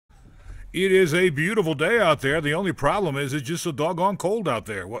It is a beautiful day out there. The only problem is it's just so doggone cold out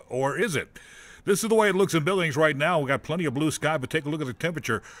there. Or is it? This is the way it looks in Billings right now. We got plenty of blue sky, but take a look at the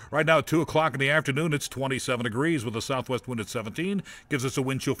temperature. Right now at 2 o'clock in the afternoon, it's 27 degrees with a southwest wind at 17. Gives us a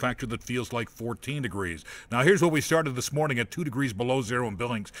wind chill factor that feels like 14 degrees. Now, here's where we started this morning at 2 degrees below zero in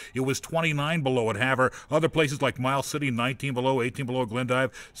Billings. It was 29 below at Havre. Other places like Miles City, 19 below, 18 below at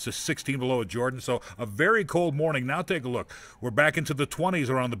Glendive, 16 below at Jordan. So a very cold morning. Now take a look. We're back into the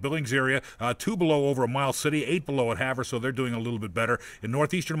 20s around the Billings area. 2 below over at Miles City, 8 below at Havre, so they're doing a little bit better. In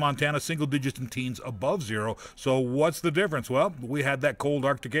northeastern Montana, single digits and teens above zero. So what's the difference? Well, we had that cold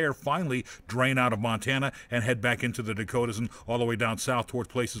Arctic air finally drain out of Montana and head back into the Dakotas and all the way down south towards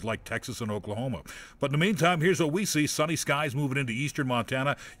places like Texas and Oklahoma. But in the meantime, here's what we see. Sunny skies moving into eastern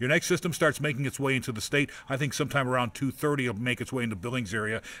Montana. Your next system starts making its way into the state. I think sometime around 2:30 it'll make its way into Billings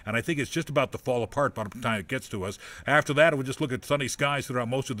area, and I think it's just about to fall apart by the time it gets to us. After that, we'll just look at sunny skies throughout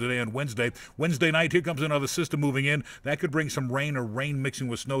most of the day on Wednesday. Wednesday night, here comes another system moving in. That could bring some rain or rain mixing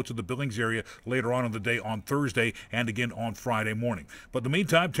with snow to the Billings area later on in the day on Thursday and again on Friday morning. But in the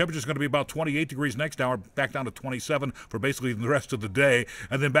meantime, temperature's going to be about 28 degrees next hour, back down to 27 for basically the rest of the day,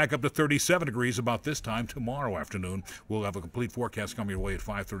 and then back up to 37 degrees about this time tomorrow afternoon. We'll have a complete forecast coming your way at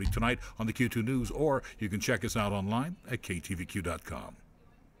 5:30 tonight on the Q2 News, or you can check us out online at ktvq.com.